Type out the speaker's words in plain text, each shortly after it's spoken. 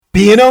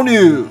B&O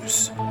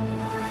News.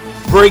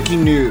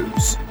 Breaking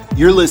news.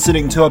 You're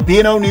listening to a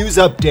B&O News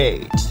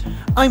update.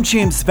 I'm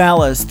James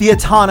Vallis. The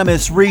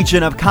autonomous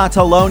region of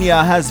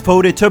Catalonia has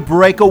voted to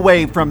break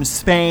away from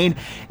Spain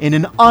in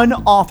an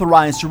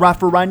unauthorized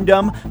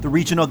referendum the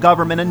regional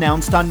government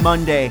announced on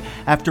Monday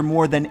after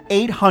more than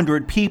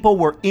 800 people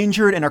were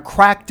injured in a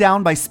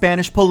crackdown by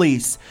Spanish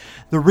police.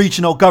 The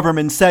regional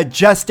government said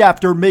just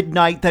after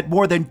midnight that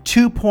more than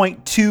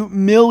 2.2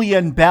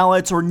 million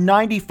ballots, or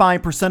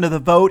 95% of the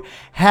vote,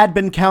 had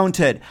been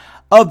counted.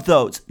 Of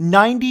those,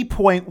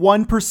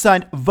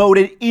 90.1%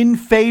 voted in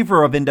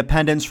favor of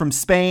independence from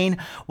Spain,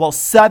 while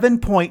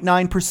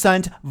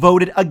 7.9%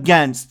 voted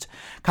against.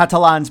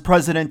 Catalan's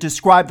president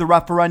described the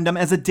referendum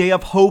as a day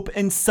of hope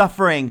and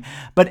suffering,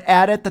 but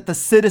added that the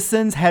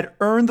citizens had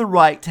earned the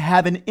right to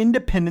have an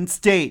independent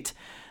state.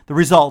 The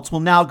results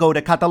will now go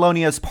to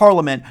Catalonia's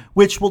parliament,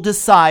 which will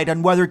decide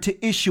on whether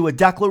to issue a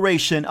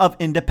declaration of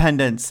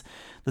independence.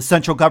 The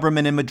central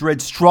government in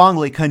Madrid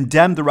strongly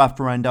condemned the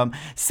referendum,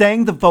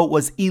 saying the vote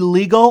was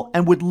illegal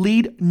and would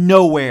lead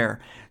nowhere.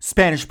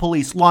 Spanish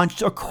police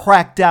launched a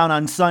crackdown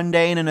on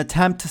Sunday in an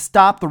attempt to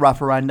stop the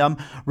referendum,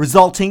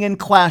 resulting in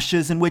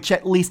clashes in which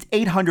at least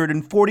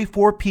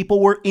 844 people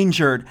were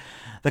injured.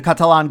 The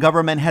Catalan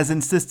government has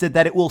insisted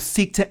that it will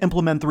seek to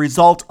implement the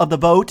result of the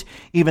vote,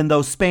 even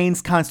though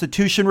Spain's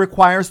constitution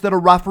requires that a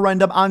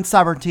referendum on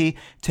sovereignty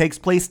takes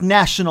place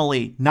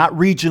nationally, not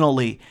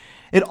regionally.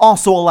 It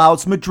also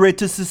allows Madrid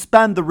to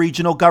suspend the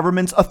regional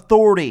government's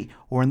authority,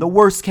 or in the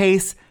worst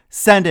case,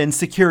 send in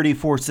security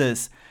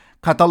forces.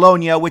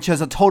 Catalonia, which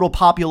has a total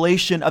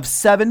population of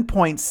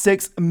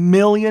 7.6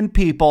 million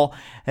people,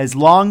 has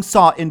long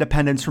sought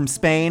independence from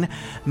Spain.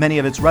 Many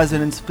of its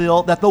residents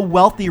feel that the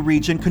wealthy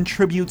region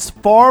contributes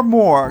far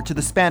more to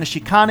the Spanish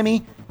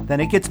economy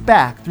than it gets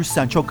back through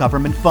central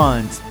government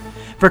funds.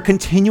 For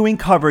continuing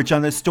coverage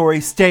on this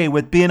story, stay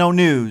with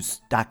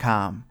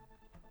BNOnews.com.